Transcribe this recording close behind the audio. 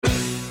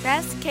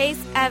Best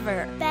case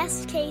ever.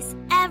 Best case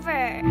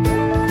ever.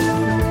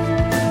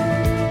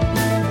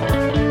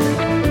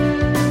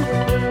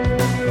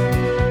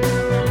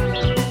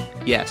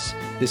 Yes,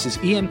 this is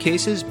EM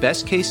Case's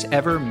Best Case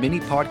Ever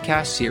mini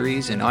podcast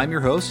series, and I'm your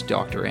host,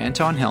 Dr.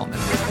 Anton Hellman.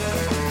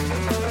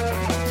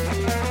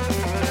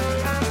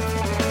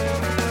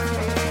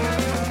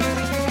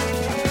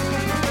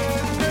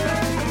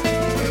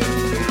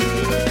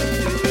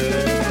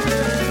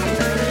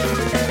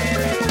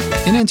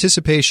 In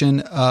anticipation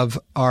of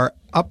our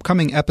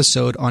upcoming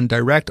episode on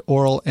direct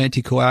oral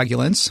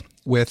anticoagulants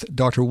with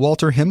Dr.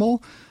 Walter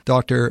Himmel,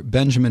 Dr.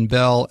 Benjamin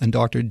Bell, and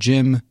Dr.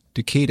 Jim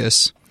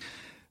Dukatis,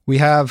 we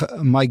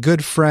have my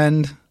good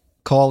friend,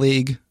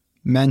 colleague,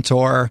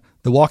 mentor,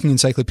 the walking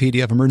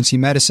encyclopedia of emergency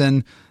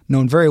medicine,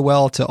 known very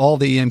well to all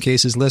the EM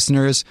Cases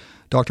listeners,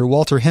 Dr.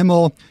 Walter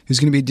Himmel, who's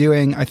going to be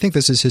doing, I think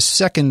this is his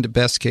second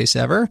best case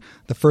ever.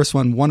 The first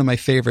one of my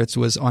favorites,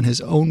 was on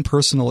his own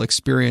personal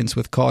experience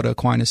with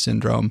Cauda-Equina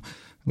syndrome,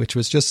 which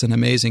was just an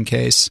amazing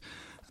case.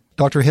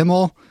 Dr.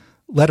 Himmel,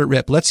 let it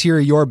rip. Let's hear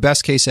your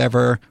best case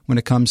ever when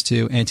it comes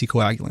to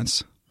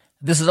anticoagulants.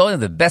 This is only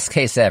the best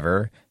case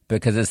ever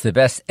because it's the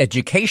best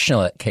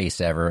educational case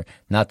ever,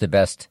 not the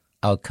best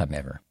outcome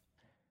ever.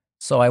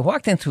 So I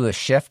walked into a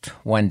shift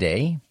one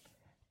day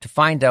to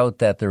find out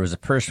that there was a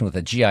person with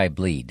a GI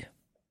bleed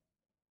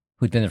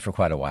who'd been there for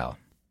quite a while.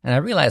 And I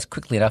realized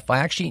quickly enough, I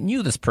actually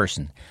knew this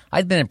person.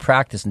 I'd been in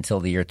practice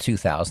until the year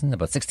 2000,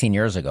 about 16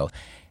 years ago,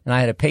 and I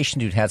had a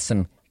patient who'd had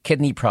some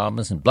kidney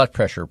problems and blood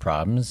pressure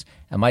problems,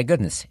 and my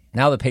goodness,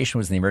 now the patient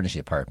was in the emergency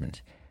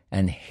department.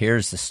 And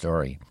here's the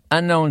story.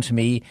 Unknown to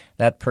me,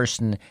 that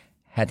person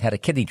had had a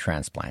kidney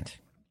transplant,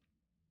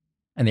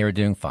 and they were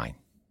doing fine.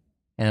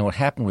 And what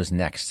happened was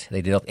next.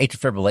 They developed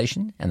atrial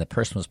fibrillation, and the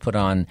person was put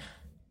on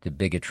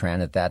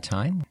dabigatran at that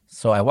time.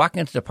 So I walk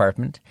into the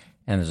department,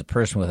 and there's a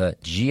person with a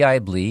GI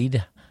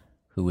bleed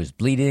who was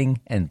bleeding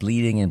and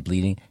bleeding and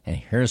bleeding, and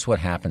here's what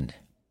happened.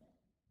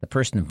 The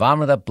person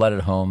vomited up blood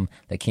at home.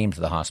 They came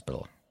to the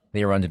hospital.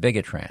 They were on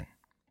dabigatran.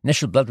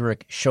 Initial blood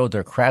work showed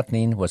their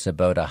creatinine was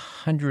about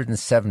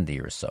 170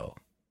 or so.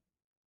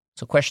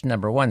 So question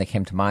number one that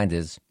came to mind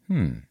is,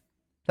 is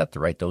that the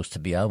right dose to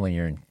be on when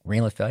you're in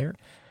renal failure?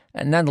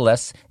 And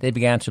nonetheless, they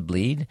began to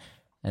bleed.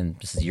 And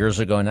this is years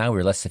ago now. We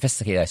were less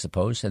sophisticated, I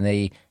suppose. And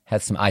they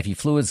had some IV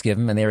fluids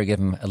given, and they were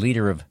given a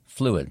liter of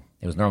fluid.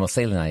 It was normal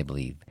saline, I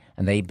believe.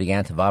 And they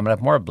began to vomit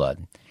up more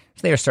blood.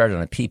 So they were started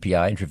on a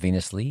PPI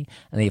intravenously,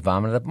 and they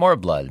vomited up more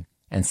blood.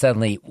 And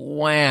suddenly,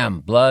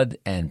 wham, blood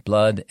and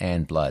blood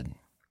and blood.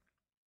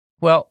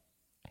 Well,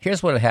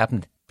 here's what had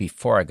happened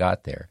before I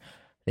got there.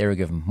 They were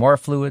given more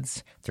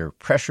fluids, their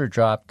pressure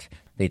dropped,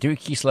 they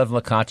decreased level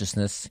of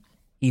consciousness.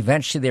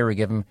 Eventually, they were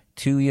given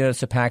 2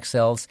 units of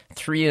Paxils,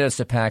 3 units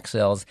of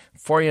Paxils,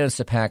 4 units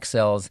of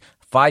Paxils,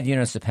 5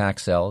 units of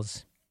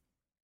Paxils.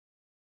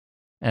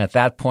 And at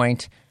that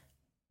point,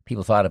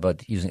 people thought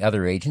about using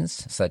other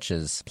agents, such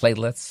as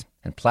platelets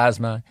and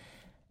plasma.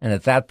 And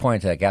at that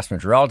point, a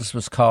gastroenterologist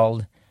was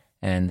called,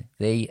 and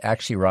they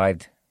actually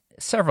arrived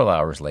several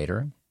hours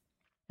later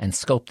and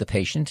scoped the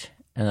patient.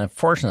 And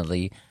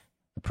unfortunately,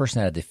 the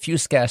person had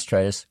diffuse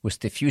gastritis with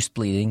diffuse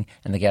bleeding,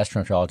 and the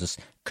gastroenterologist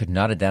could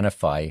not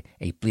identify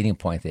a bleeding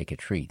point they could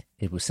treat.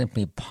 It was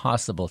simply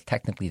impossible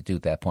technically to do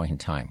at that point in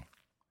time.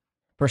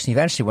 The person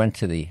eventually went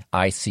to the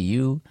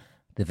ICU,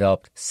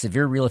 developed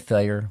severe renal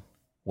failure,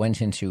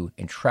 went into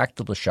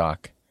intractable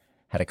shock,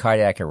 had a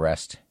cardiac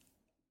arrest,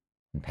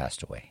 and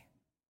passed away.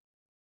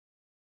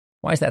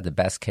 Why is that the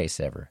best case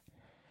ever?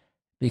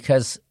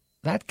 Because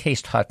that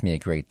case taught me a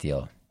great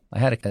deal. I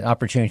had an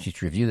opportunity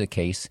to review the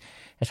case.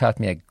 It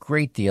taught me a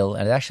great deal,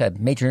 and it actually had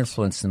major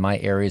influence in my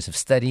areas of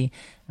study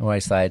and what I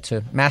decided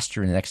to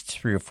master in the next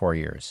 3 or 4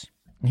 years.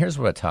 And here's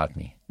what it taught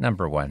me.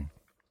 Number one,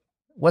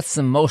 what's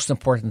the most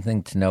important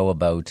thing to know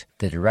about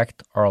the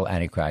direct oral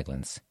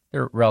anticoagulants?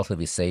 They're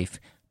relatively safe,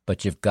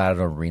 but you've got to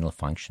know renal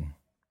function.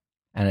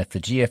 And if the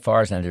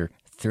GFR is under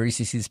 30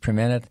 cc's per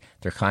minute,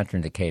 they're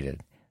contraindicated.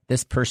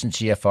 This person's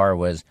GFR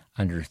was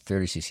under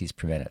 30 cc's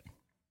per minute.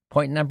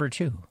 Point number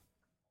two,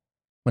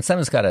 when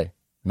someone's got a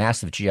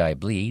massive GI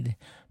bleed,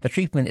 the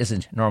treatment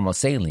isn't normal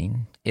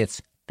saline,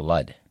 it's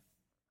blood.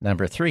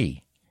 Number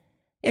three,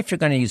 if you're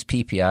going to use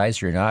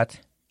PPIs or not,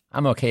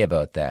 I'm okay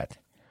about that,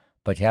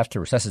 but you have to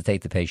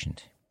resuscitate the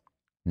patient.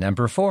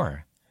 Number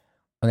four,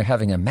 when they're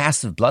having a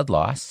massive blood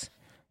loss,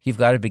 you've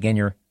got to begin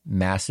your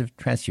massive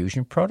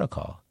transfusion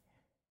protocol.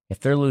 If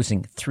they're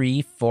losing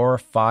 3, 4,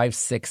 5,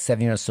 6,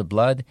 7 units of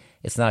blood,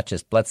 it's not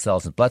just blood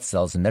cells and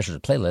measures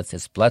of platelets,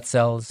 it's blood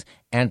cells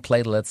and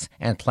platelets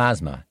and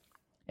plasma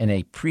in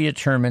a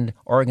predetermined,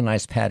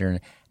 organized pattern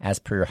as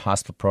per your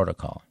hospital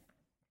protocol.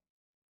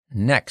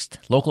 Next,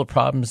 local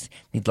problems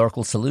need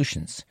local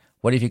solutions.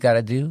 What have you got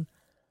to do?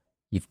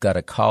 You've got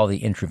to call the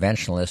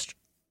interventionalist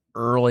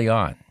early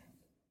on.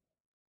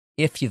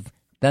 If you've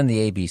done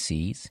the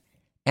ABCs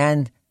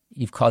and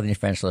you've called the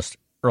interventionalist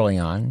early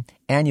on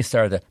and you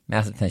started a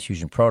massive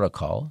transfusion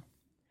protocol,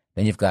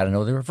 then you've got to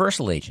know the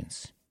reversal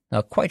agents.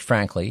 Now, quite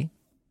frankly,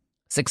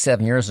 6,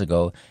 7 years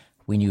ago,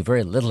 we knew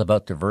very little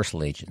about the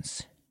reversal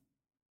agents.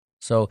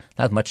 so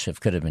not much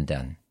could have been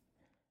done.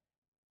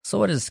 So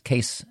what does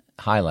case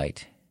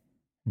highlight?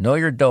 Know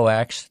your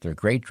DOACs, they're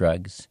great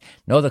drugs.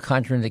 Know the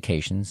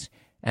contraindications.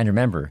 And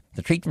remember,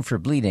 the treatment for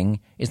bleeding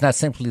is not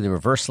simply the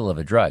reversal of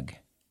a drug.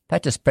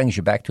 That just brings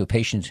you back to a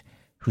patient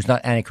who's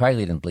not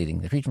anticoagulated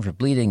bleeding. The treatment for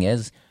bleeding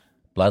is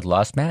blood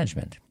loss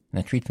management.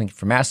 And the treatment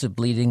for massive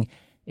bleeding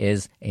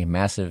is a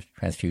massive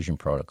transfusion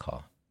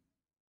protocol.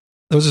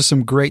 Those are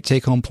some great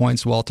take-home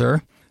points,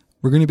 Walter.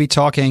 We're going to be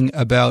talking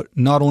about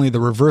not only the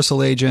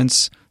reversal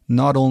agents,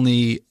 not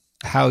only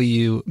how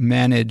you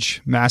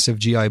manage massive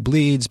GI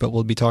bleeds, but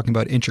we'll be talking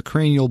about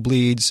intracranial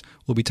bleeds.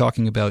 We'll be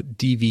talking about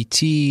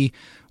DVT.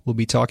 We'll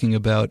be talking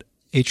about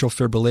atrial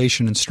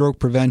fibrillation and stroke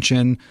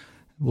prevention.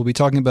 We'll be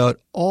talking about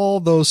all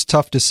those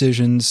tough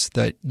decisions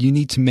that you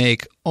need to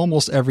make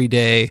almost every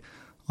day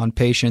on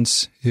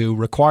patients who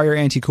require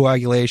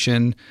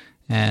anticoagulation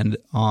and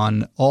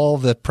on all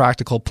the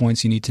practical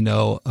points you need to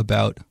know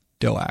about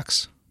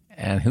DOACs.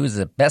 And who's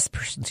the best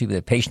person to be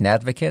the patient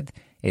advocate?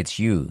 It's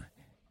you,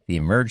 the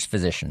emerged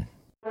physician.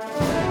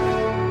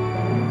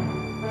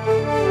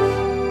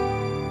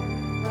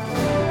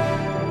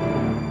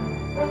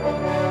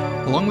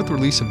 Along with the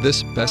release of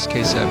this Best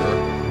Case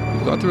Ever,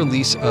 we've got the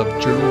release of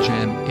Journal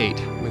Jam 8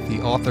 with the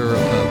author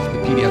of the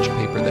pediatric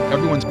paper that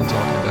everyone's been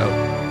talking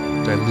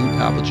about, Dilute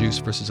Apple Juice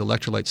versus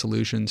Electrolyte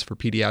Solutions for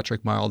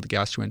Pediatric Mild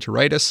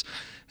Gastroenteritis,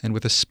 and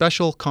with a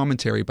special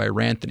commentary by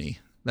Ranthony.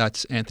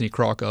 That's Anthony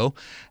Crocco,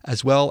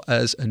 as well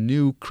as a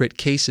new crit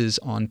cases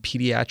on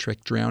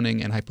pediatric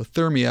drowning and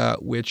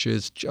hypothermia, which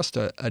is just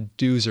a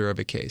doozer of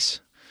a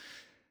case.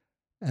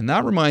 And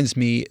that reminds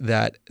me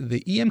that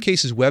the EM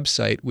Cases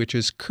website, which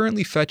is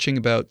currently fetching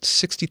about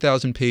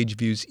 60,000 page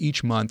views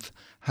each month,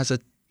 has a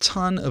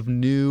ton of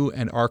new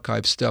and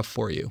archived stuff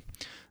for you.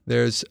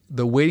 There's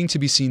the Waiting to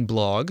be Seen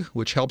blog,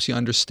 which helps you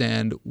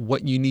understand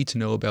what you need to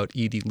know about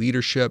ED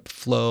leadership,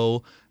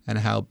 flow, and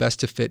how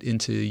best to fit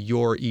into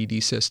your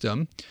ED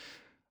system.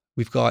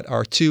 We've got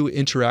our 2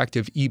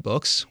 interactive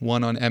ebooks,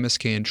 one on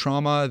MSK and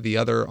trauma, the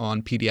other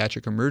on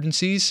pediatric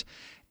emergencies,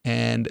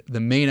 and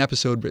the main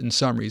episode written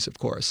summaries, of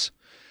course.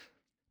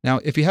 Now,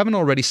 if you haven't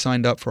already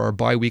signed up for our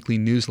bi-weekly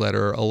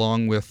newsletter,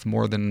 along with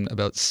more than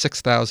about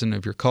 6,000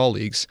 of your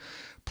colleagues,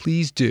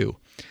 please do.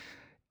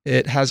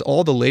 It has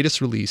all the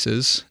latest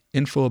releases,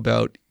 info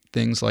about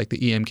things like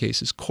the EM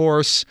Cases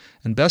course,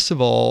 and best of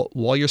all,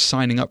 while you're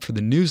signing up for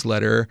the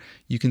newsletter,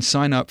 you can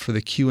sign up for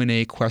the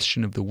Q&A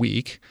question of the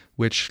week,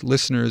 which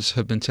listeners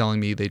have been telling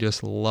me they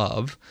just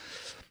love,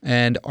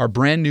 and our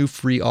brand new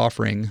free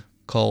offering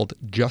called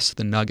Just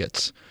the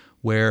Nuggets,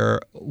 where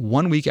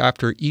 1 week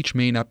after each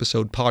main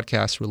episode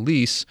podcast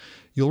release,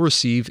 you'll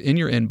receive in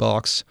your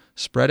inbox,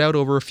 spread out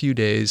over a few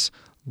days,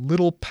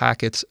 little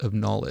packets of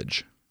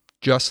knowledge.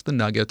 Just the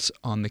nuggets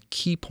on the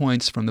key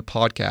points from the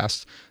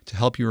podcast to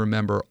help you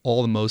remember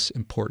all the most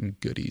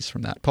important goodies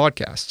from that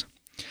podcast.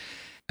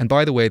 And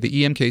by the way,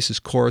 the EM Cases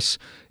course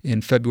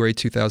in February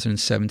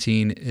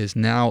 2017 is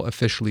now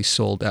officially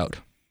sold out.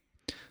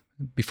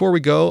 Before we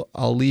go,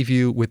 I'll leave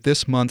you with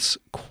this month's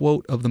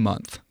quote of the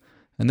month.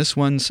 And this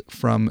one's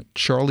from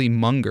Charlie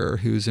Munger,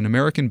 who's an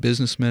American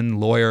businessman,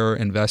 lawyer,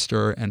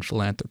 investor, and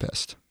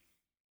philanthropist.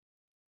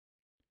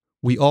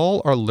 We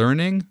all are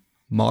learning,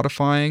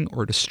 modifying,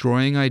 or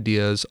destroying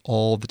ideas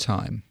all the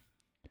time.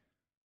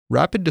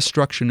 Rapid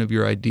destruction of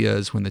your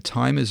ideas when the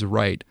time is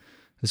right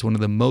is one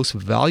of the most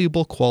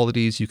valuable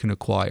qualities you can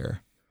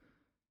acquire.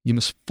 You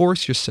must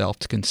force yourself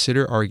to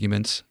consider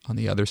arguments on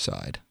the other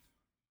side.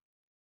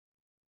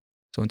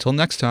 So until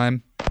next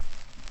time,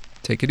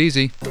 take it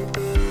easy.